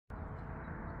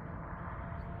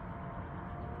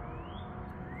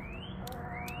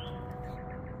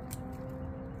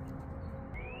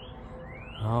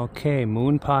Okay,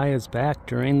 Moonpie is back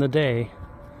during the day.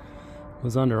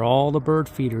 Was under all the bird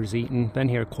feeders eating. Been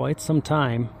here quite some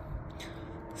time.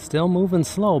 Still moving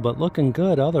slow, but looking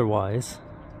good otherwise.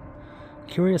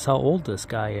 Curious how old this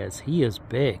guy is. He is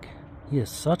big. He is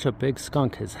such a big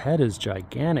skunk. His head is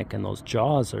gigantic and those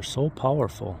jaws are so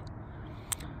powerful.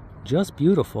 Just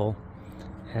beautiful.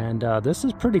 And this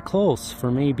is pretty close for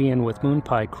me being with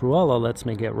Moonpie. Cruella lets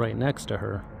me get right next to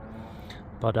her.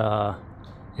 But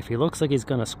if he looks like he's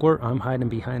gonna squirt, I'm hiding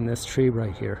behind this tree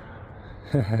right here.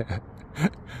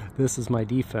 This is my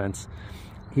defense.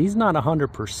 He's not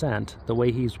 100% the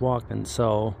way he's walking,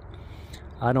 so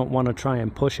I don't want to try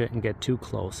and push it and get too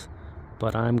close.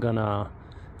 But I'm gonna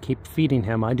keep feeding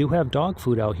him. I do have dog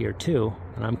food out here too,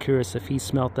 and I'm curious if he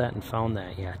smelt that and found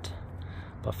that yet.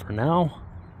 But for now,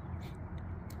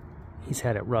 he's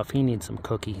had it rough. He needs some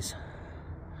cookies.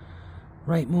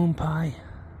 Right, Moonpie?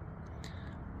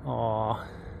 Aw,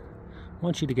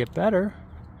 want you to get better.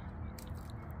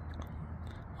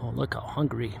 Oh, look how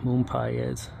hungry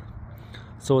Moonpie is.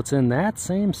 So it's in that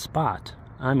same spot,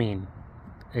 I mean,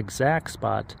 exact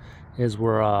spot, is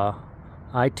where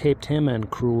I taped him and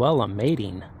Cruella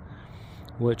mating,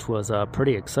 which was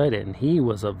pretty exciting. He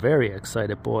was a very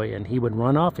excited boy, and he would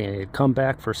run off, and he'd come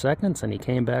back for seconds, and he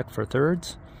came back for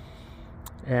thirds.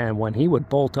 And when he would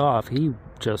bolt off, he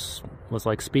just was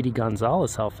like Speedy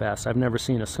Gonzales how fast. I've never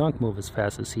seen a skunk move as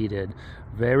fast as he did.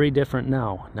 Very different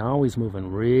now. Now he's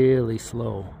moving really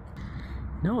slow.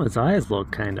 Now his eyes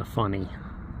look kind of funny.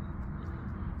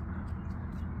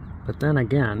 But then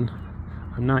again,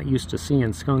 I'm not used to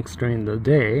seeing skunks during the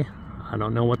day. I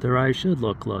don't know what their eyes should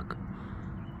look like.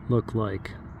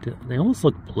 They almost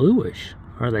look bluish.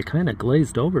 Are they kind of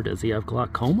glazed over? Does he have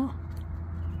glaucoma?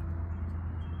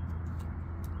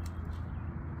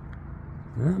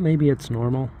 Maybe it's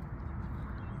normal.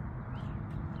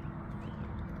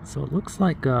 So it looks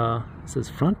like is his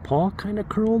front paw kind of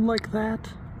curled like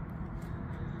that?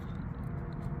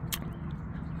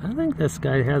 I think this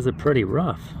guy has it pretty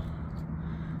rough.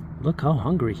 Look how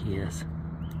hungry he is.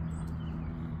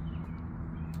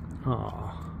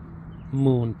 Aw,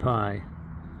 Moonpie.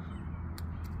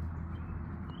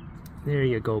 There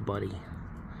you go, buddy.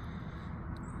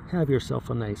 Have yourself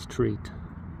a nice treat.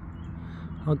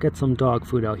 I'll get some dog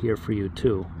food out here for you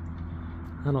too.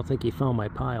 I don't think he found my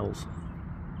piles.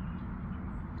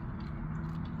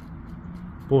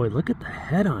 Boy, look at the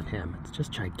head on him. It's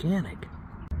just gigantic.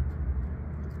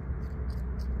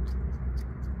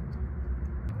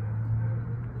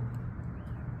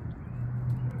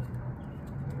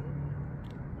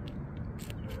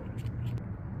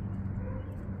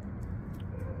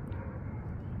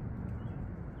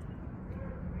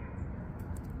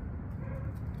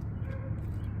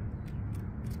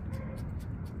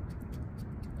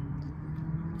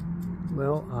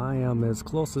 Well, I am as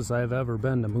close as I've ever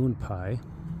been to Moonpie.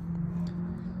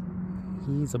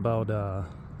 He's about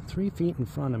 3 feet in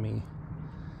front of me.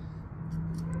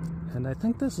 And I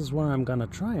think this is where I'm gonna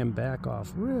try and back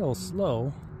off real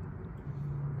slow.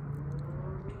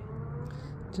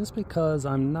 Just because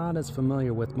I'm not as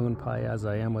familiar with Moonpie as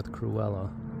I am with Cruella.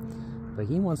 But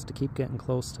he wants to keep getting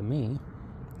close to me.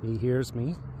 He hears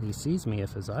me. He sees me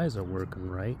if his eyes are working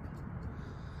right.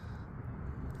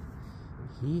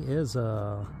 He is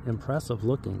a impressive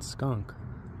looking skunk,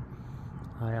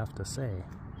 I have to say.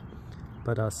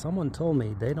 But someone told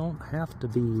me they don't have to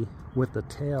be with the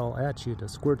tail at you to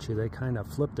squirt you. They kind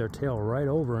of flip their tail right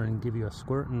over and give you a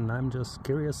squirt, and I'm just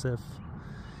curious if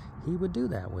he would do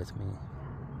that with me.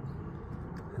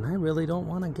 And I really don't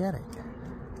want to get it.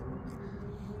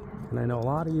 And I know a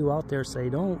lot of you out there say,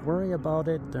 don't worry about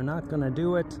it, they're not going to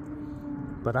do it.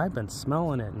 But I've been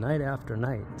smelling it night after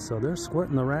night. So they're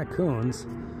squirting the raccoons.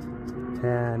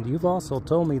 And you've also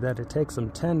told me that it takes them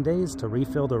 10 days to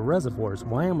refill their reservoirs.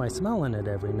 Why am I smelling it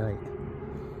every night?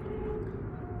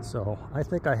 So I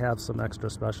think I have some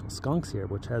extra special skunks here,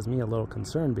 which has me a little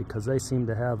concerned because they seem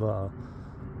to have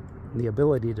the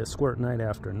ability to squirt night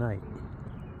after night.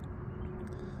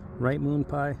 Right,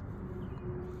 Moonpie?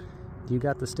 You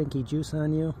got the stinky juice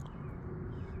on you?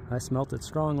 I smelt it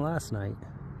strong last night.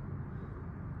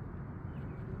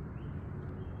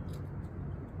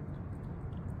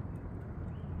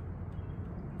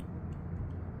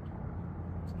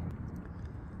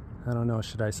 I don't know,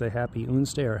 should I say Happy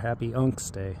OONSDAY or Happy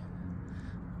OONSDAY?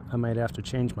 I might have to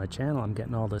change my channel. I'm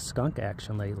getting all this skunk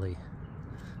action lately.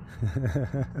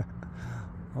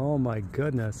 Oh my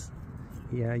goodness.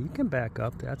 Yeah, you can back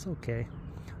up. That's okay.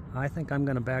 I think I'm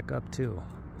going to back up too.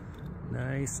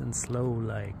 Nice and slow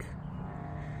like.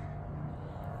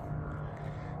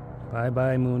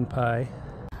 Bye-bye, Moonpie.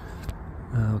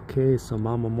 Okay, so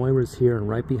Mama Moira's here, and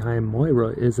right behind Moira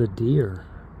is a deer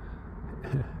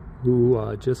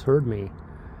who just heard me.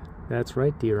 That's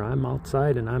right, deer. I'm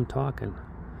outside and I'm talking.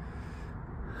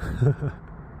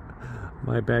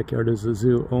 My backyard is a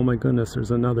zoo. Oh my goodness,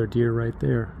 there's another deer right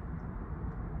there.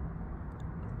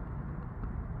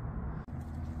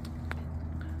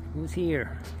 Who's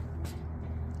here?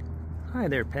 Hi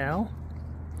there, pal.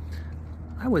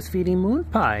 I was feeding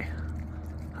Moonpie.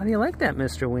 How do you like that,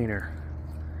 Mr. Wiener?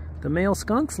 The male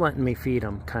skunk's letting me feed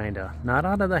him, kinda. Not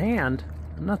out of the hand.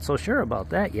 I'm not so sure about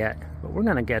that yet, but we're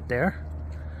gonna get there.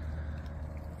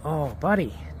 Oh,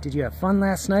 buddy, did you have fun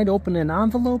last night opening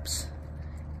envelopes?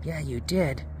 Yeah, you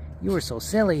did. You were so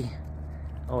silly.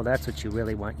 Oh, that's what you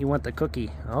really want. You want the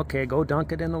cookie. Okay, go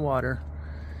dunk it in the water.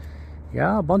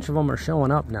 Yeah, a bunch of them are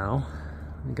showing up now.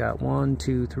 We got 1,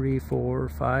 2, 3, 4,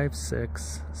 5,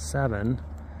 6, 7.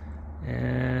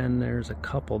 And there's a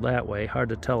couple that way. Hard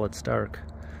to tell, it's dark.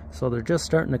 So they're just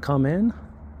starting to come in.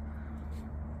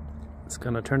 It's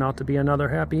going to turn out to be another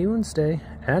happy OONSDAY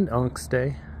and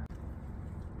OONSDAY.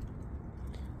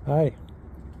 Hi. You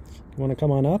want to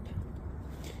come on up?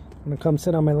 Want to come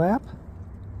sit on my lap?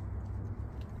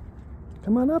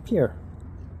 Come on up here.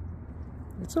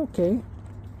 It's okay.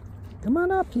 Come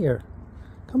on up here.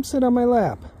 Come sit on my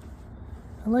lap.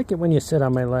 I like it when you sit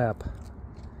on my lap.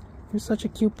 You're such a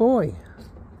cute boy.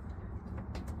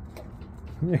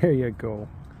 There you go.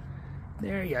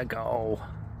 There you go.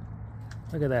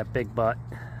 Look at that big butt.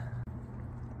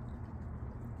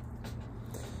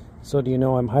 So do you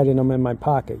know I'm hiding them in my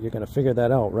pocket? You're going to figure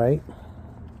that out, right?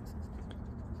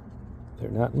 They're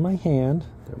not in my hand.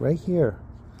 They're right here.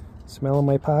 Smell in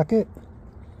my pocket?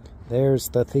 There's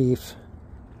the thief.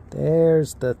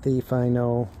 There's the thief, I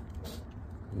know.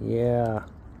 Yeah.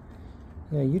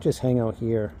 Yeah, you just hang out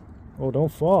here. Oh,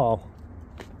 don't fall.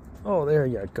 Oh, there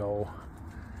you go.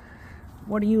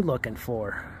 What are you looking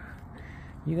for?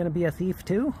 You gonna be a thief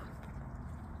too?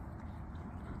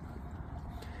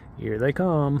 Here they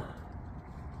come.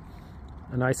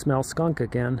 And I smell skunk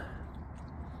again.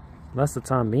 Unless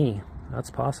it's on me. That's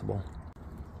possible.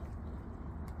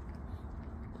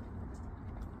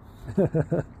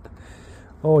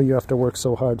 Oh, you have to work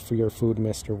so hard for your food,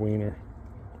 Mr. Wiener.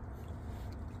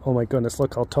 Oh my goodness,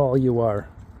 look how tall you are.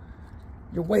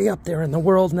 You're way up there in the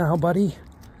world now, buddy.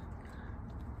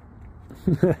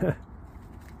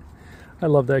 I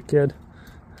love that kid.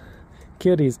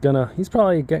 He's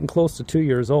probably getting close to 2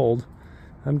 years old.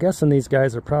 I'm guessing these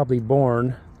guys are probably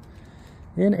born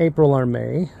in April or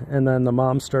May, and then the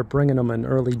moms start bringing them in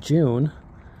early June.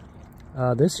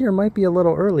 This year might be a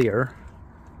little earlier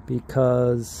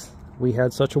because we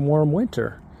had such a warm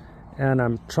winter, and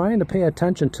I'm trying to pay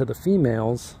attention to the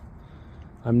females.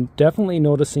 I'm definitely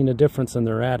noticing a difference in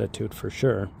their attitude for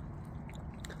sure.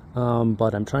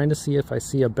 But I'm trying to see if I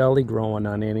see a belly growing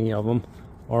on any of them,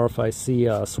 or if I see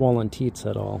swollen teats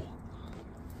at all.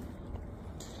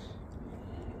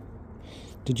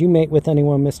 Did you mate with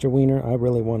anyone, Mr. Wiener? I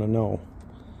really want to know,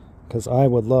 because I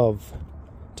would love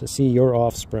to see your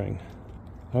offspring.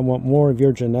 I want more of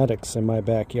your genetics in my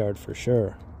backyard for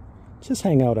sure. Just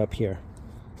hang out up here.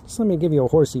 Just let me give you a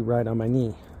horsey ride on my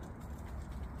knee.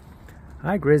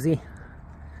 Hi, Grizzy.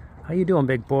 How you doing,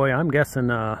 big boy? I'm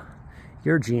guessing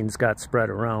your genes got spread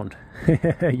around.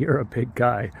 You're a big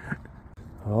guy.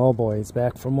 Oh boy, he's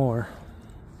back for more.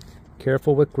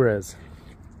 Careful with Grizz.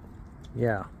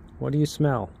 Yeah. What do you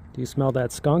smell? Do you smell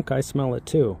that skunk? I smell it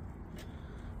too.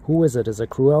 Who is it? Is it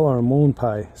Cruella or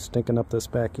Moonpie stinking up this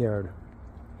backyard?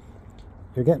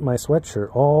 You're getting my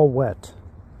sweatshirt all wet.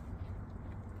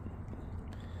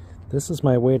 This is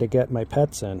my way to get my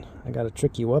pets in. I gotta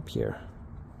trick you up here.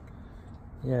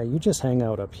 Yeah, you just hang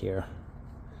out up here.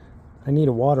 I need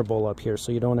a water bowl up here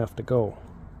so you don't have to go.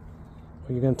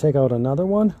 Are you gonna take out another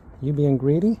one? You being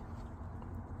greedy?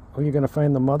 Are you gonna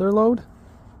find the mother load?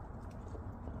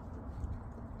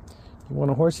 You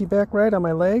want a horsey back ride on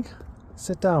my leg?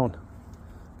 Sit down.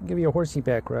 I'll give you a horsey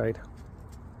back ride.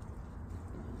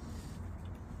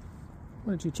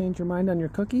 What, did you change your mind on your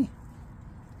cookie?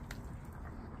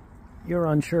 You're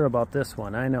unsure about this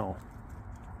one, I know.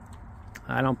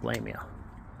 I don't blame you.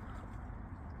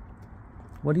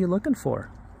 What are you looking for?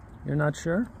 You're not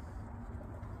sure?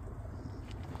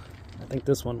 I think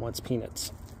this one wants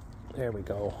peanuts. There we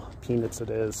go. Peanuts it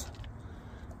is.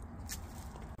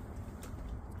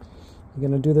 You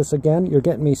gonna do this again? You're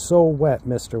getting me so wet,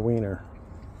 Mr. Wiener.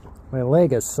 My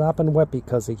leg is sopping wet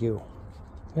because of you.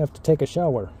 You have to take a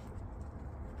shower.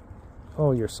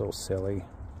 Oh, you're so silly.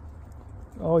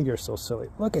 Oh, you're so silly.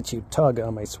 Look at you tug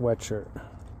on my sweatshirt.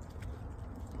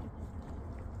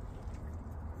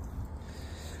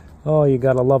 Oh, you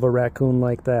gotta love a raccoon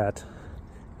like that.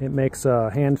 It makes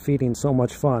hand feeding so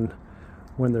much fun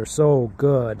when they're so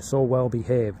good, so well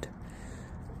behaved.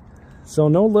 So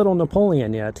no little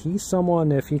Napoleon yet. He's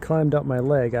someone, if he climbed up my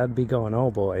leg, I'd be going,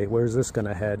 oh boy, where's this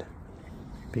gonna head?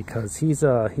 Because he's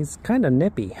kind of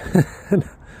nippy.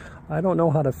 I don't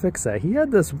know how to fix that. He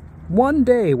had this one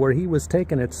day where he was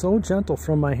taking it so gentle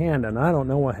from my hand, and I don't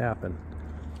know what happened.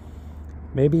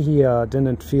 Maybe he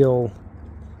didn't feel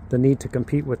the need to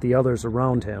compete with the others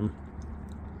around him.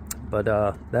 But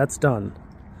that's done.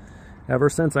 Ever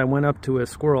since I went up to his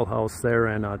squirrel house there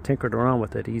and tinkered around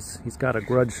with it, he's got a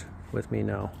grudge with me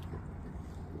now.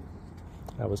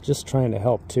 I was just trying to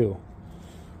help too.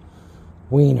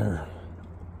 Wiener,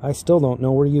 I still don't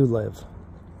know where you live.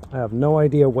 I have no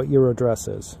idea what your address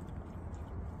is.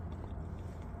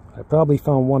 I probably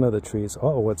found one of the trees.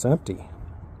 Uh-oh, it's empty.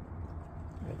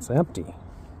 It's empty.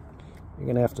 You're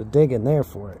gonna have to dig in there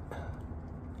for it.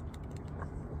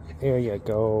 There you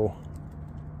go.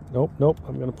 Nope, nope,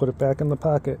 I'm gonna put it back in the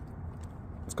pocket.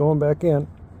 It's going back in.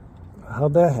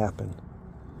 How'd that happen?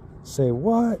 Say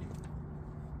what?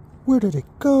 Where did it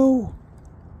go?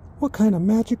 What kind of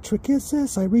magic trick is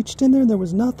this? I reached in there and there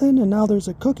was nothing, and now there's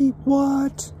a cookie?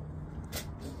 What?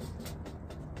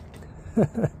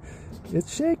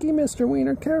 It's shaky, Mr.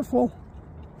 Wiener, careful.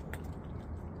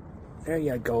 There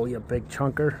you go, you big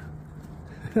chunker.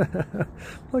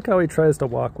 Look how he tries to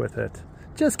walk with it.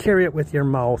 Just carry it with your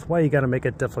mouth. Why you gotta make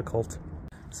it difficult?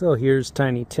 So here's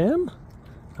Tiny Tim.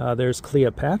 There's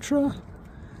Cleopatra.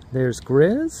 There's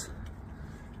Grizz.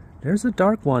 There's a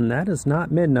dark one. That is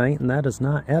not Midnight, and that is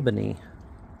not Ebony.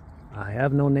 I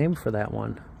have no name for that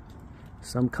one.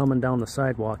 Some coming down the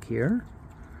sidewalk here.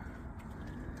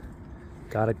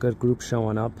 Got a good group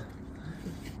showing up.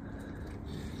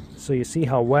 So you see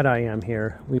how wet I am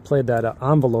here. We played that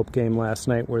envelope game last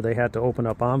night where they had to open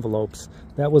up envelopes.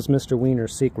 That was Mr.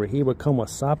 Wiener's secret. He would come with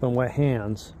sopping wet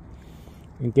hands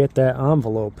and get that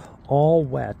envelope all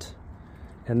wet,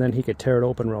 and then he could tear it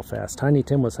open real fast. Tiny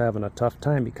Tim was having a tough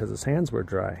time because his hands were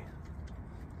dry.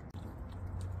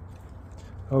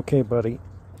 Okay, buddy.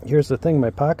 Here's the thing.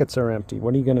 My pockets are empty.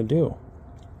 What are you going to do?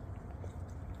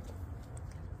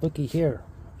 Looky here.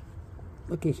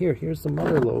 Looky here. Here's the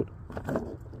mother lode.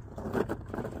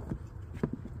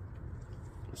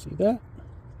 You see that?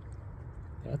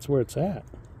 That's where it's at.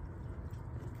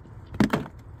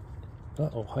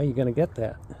 Uh-oh, how you gonna get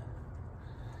that?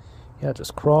 Yeah,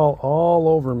 just crawl all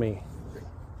over me.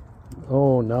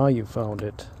 Oh, now you found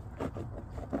it.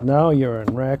 Now you're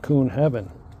in raccoon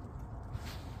heaven.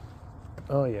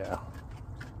 Oh yeah.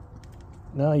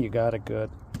 Now you got it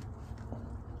good.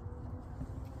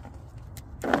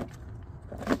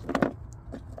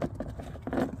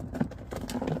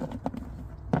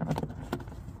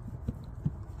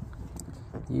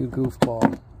 You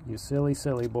goofball. You silly,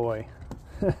 silly boy.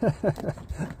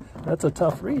 That's a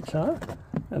tough reach, huh?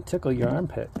 And tickle your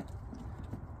armpit.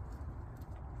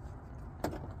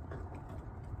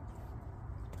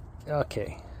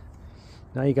 Okay.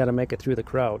 Now you gotta make it through the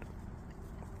crowd.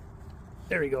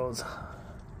 There he goes.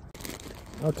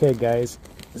 Okay, guys.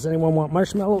 Does anyone want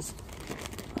marshmallows?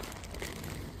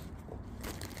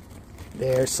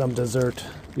 There's some dessert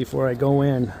before I go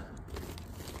in.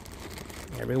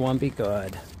 Everyone be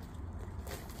good.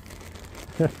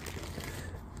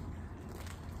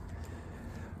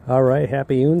 Alright,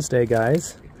 happy OONSDAY,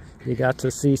 guys. You got to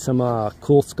see some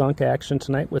cool skunk action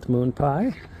tonight with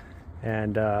Moonpie.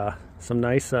 And some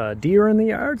nice deer in the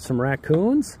yard, some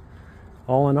raccoons.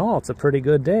 All in all, it's a pretty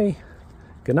good day.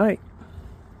 Good night.